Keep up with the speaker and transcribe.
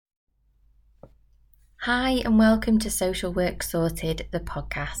Hi and welcome to Social Work Sorted, the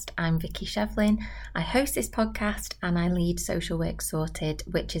podcast. I'm Vicky Shevlin. I host this podcast and I lead Social Work Sorted,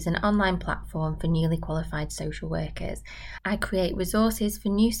 which is an online platform for newly qualified social workers. I create resources for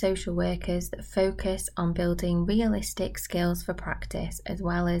new social workers that focus on building realistic skills for practice as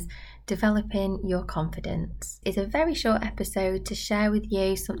well as developing your confidence. It's a very short episode to share with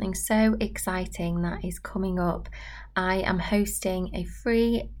you something so exciting that is coming up. I am hosting a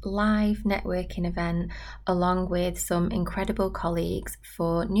free live networking event along with some incredible colleagues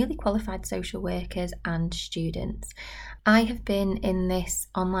for newly qualified social workers and students. I have been in this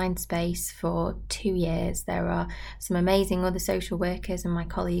online space for 2 years. There are some amazing other social workers and my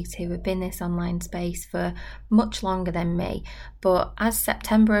colleagues who have been in this online space for much longer than me. But as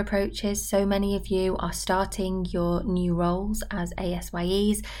September approaches, so many of you are starting your new roles as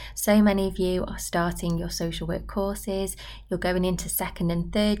ASYEs. So many of you are starting your social work courses. You're going into second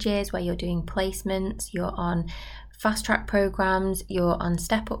and third years where you're doing placements. You're on fast track programs. You're on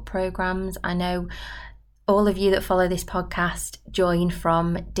step up programs. I know all of you that follow this podcast join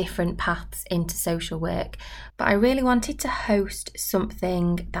from different paths into social work, but I really wanted to host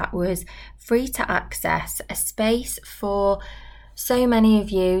something that was free to access, a space for so many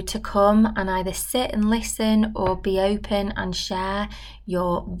of you to come and either sit and listen or be open and share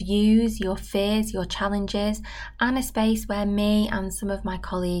your views, your fears, your challenges, and a space where me and some of my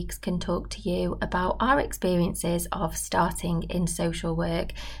colleagues can talk to you about our experiences of starting in social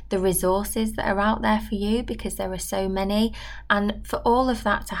work, the resources that are out there for you because there are so many, and for all of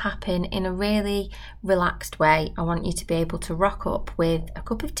that to happen in a really relaxed way. I want you to be able to rock up with a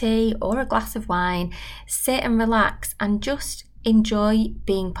cup of tea or a glass of wine, sit and relax and just enjoy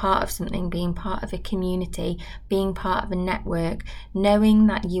being part of something, being part of a community, being part of a network, knowing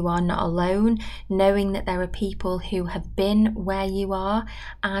that you are not alone, knowing that there are people who have been where you are,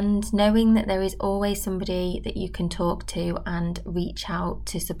 and knowing that there is always somebody that you can talk to and reach out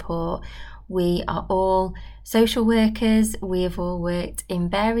to support. We are all social workers. We have all worked in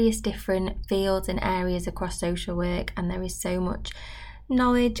various different fields and areas across social work, and there is so much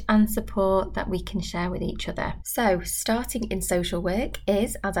knowledge and support that we can share with each other. So, starting in social work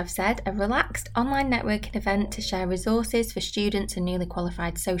is, as I've said, a relaxed online networking event to share resources for students and newly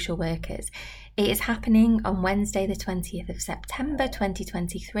qualified social workers. It is happening on Wednesday the 20th of September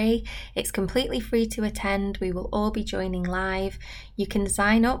 2023. It's completely free to attend. We will all be joining live. You can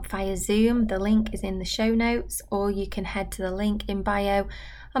sign up via Zoom. The link is in the show notes, or you can head to the link in bio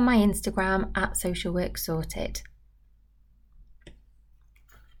on my Instagram at Social Work Sorted.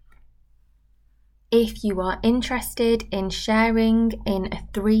 If you are interested in sharing in a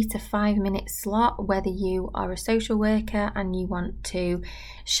 3 to 5 minute slot, whether you are a social worker and you want to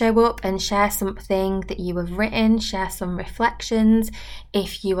show up and share something that you have written, share some reflections,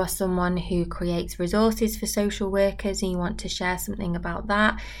 if you are someone who creates resources for social workers and you want to share something about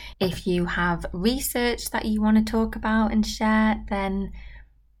that, if you have research that you want to talk about and share, then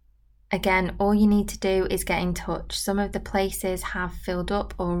again, all you need to do is get in touch. Some of the places have filled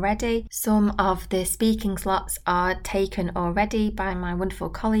up already. Some of the speaking slots are taken already by my wonderful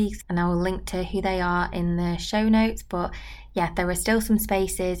colleagues, and I will link to who they are in the show notes. But yeah, there are still some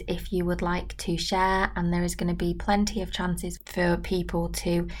spaces if you would like to share, and there is going to be plenty of chances for people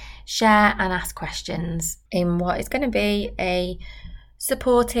to share and ask questions in what is going to be a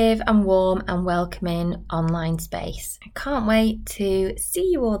supportive and warm and welcoming online space. I can't wait to see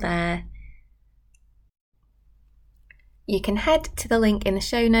you all there. You can head to the link in the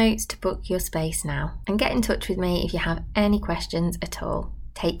show notes to book your space now and get in touch with me if you have any questions at all.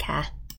 Take care.